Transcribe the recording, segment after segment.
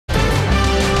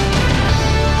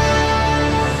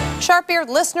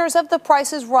Shakespeare, listeners of The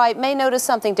Price is Right may notice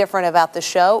something different about the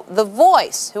show. The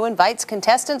voice who invites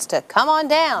contestants to come on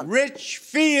down. Rich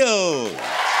Field.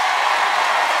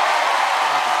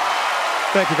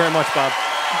 Thank you very much, Bob.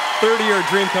 30-year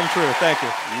dream come true. Thank you.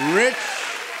 Rich,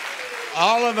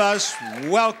 all of us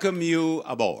welcome you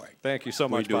aboard. Thank you so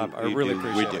much, Bob. I really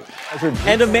appreciate it.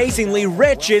 And amazingly,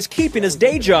 Rich is keeping his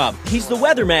day job. He's the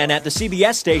weatherman at the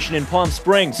CBS station in Palm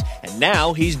Springs. And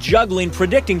now he's juggling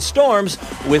predicting storms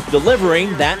with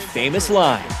delivering that famous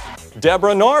line.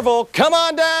 Deborah Norville, come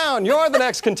on down. You're the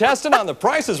next contestant on The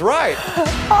Price is Right.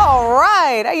 All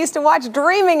right. I used to watch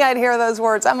Dreaming. I'd hear those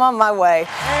words. I'm on my way.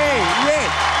 Hey,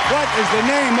 Rich, what is the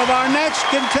name of our next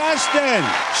contestant?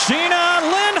 Sheena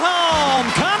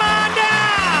Lindholm, come on down.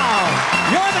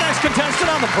 You're the next contestant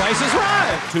on The Price is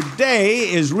Right. Today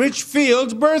is Rich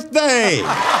Field's birthday.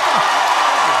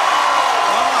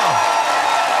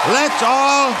 Let's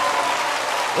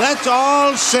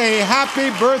all say happy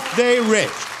birthday, Rich.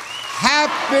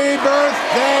 Happy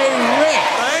birthday, Rich.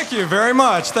 Thank you very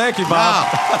much. Thank you,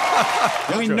 Bob.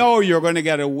 Now, we know you're going to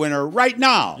get a winner right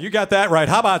now. You got that right.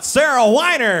 How about Sarah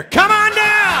Weiner? Come on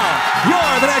down.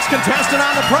 You're the next contestant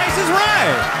on The Price is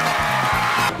Right.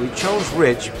 We chose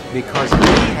Rich because he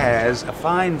has a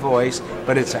fine voice,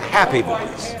 but it's a happy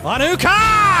voice. Manuka!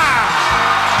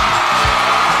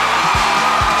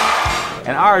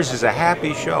 And ours is a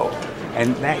happy show,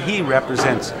 and that he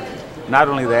represents it. Not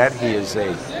only that, he is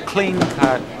a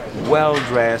clean-cut,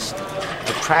 well-dressed,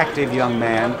 attractive young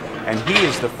man, and he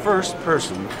is the first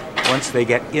person, once they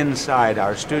get inside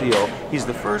our studio, he's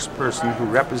the first person who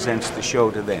represents the show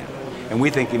to them. And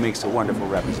we think he makes a wonderful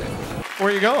representative. Where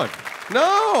are you going?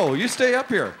 No, you stay up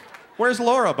here. Where's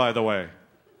Laura, by the way?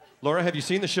 Laura, have you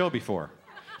seen the show before?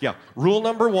 Yeah. Rule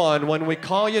number 1, when we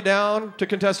call you down to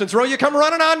contestants row, you come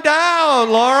running on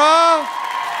down, Laura.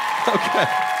 Okay.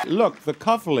 Look, the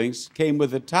cufflinks came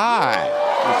with a tie,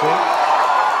 you see?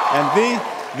 And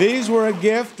these were a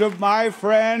gift of my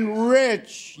friend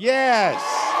Rich. Yes.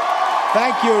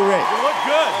 Thank you, Rich. You look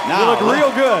good. Now, you look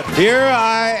real good. Here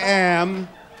I am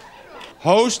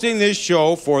hosting this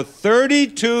show for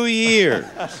 32 years.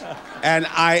 And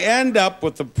I end up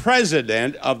with the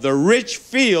president of the Rich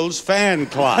Fields fan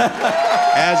club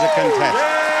as a contestant.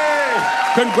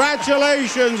 Yay!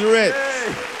 Congratulations, Rich.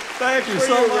 Yay! Thank you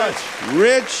so much.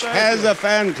 Rich has a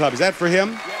fan club. Is that for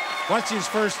him? What's his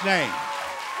first name?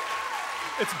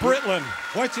 It's Britlin.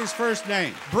 What's his first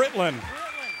name? Britlin.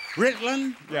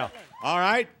 Britlin? Yeah. All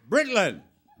right. Britlin.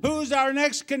 Who's our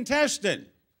next contestant?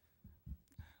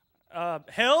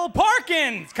 Hill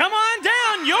Parkins, come on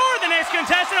down. You're the next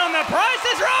contestant on The Price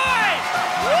is Right.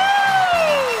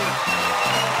 Woo!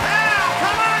 Now,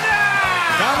 come on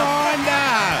down. Come on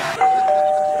down.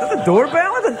 Is that the doorbell?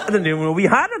 I didn't even know we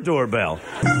had a doorbell.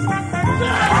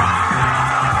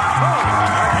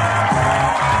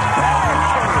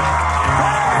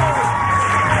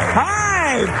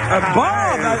 Hi,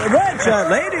 Bob, Rich,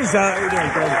 ladies.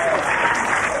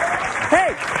 Hey,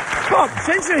 Bob,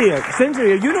 since you're here,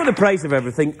 you know the price of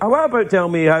everything. How about tell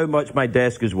me how much my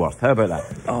desk is worth? How about that?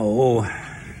 Oh,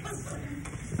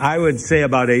 I would say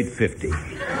about $850.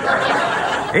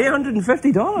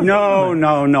 $850? No,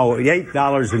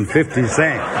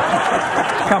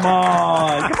 $8.50. Come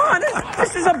on.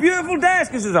 This is a beautiful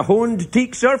desk. This is a honed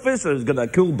teak surface. It's got a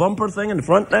cool bumper thing in the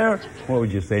front there. What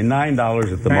would you say?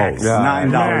 $9 at the most. Yeah.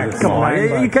 $9 at the Come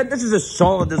most. on. This is as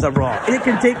solid as a rock. It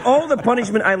can take all the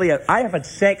punishment I lay out. I have had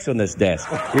sex on this desk.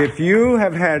 If you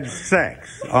have had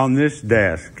sex on this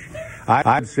desk,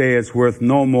 I'd say it's worth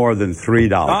no more than $3.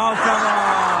 Oh, come on.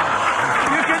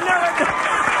 You can never...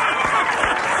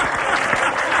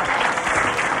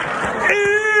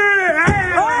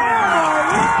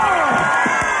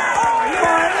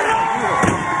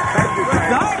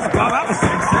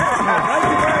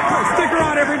 Stick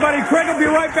around, everybody. Craig will be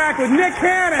right back with Nick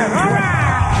Cannon. All right.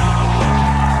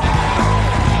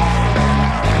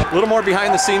 A little more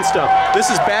behind the scenes stuff. This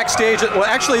is backstage. Well,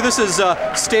 actually, this is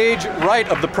stage right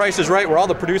of The Price is Right, where all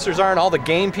the producers are and all the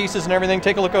game pieces and everything.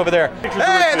 Take a look over there.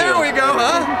 Hey, there we go,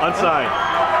 huh? Unsigned.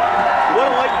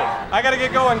 What a lightning. I gotta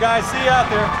get going, guys. See you out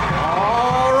there.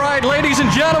 All right, ladies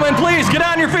and gentlemen, please get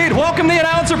on your feet. Welcome the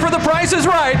announcer for The Price is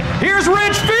Right. Here's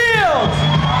Rich Fields.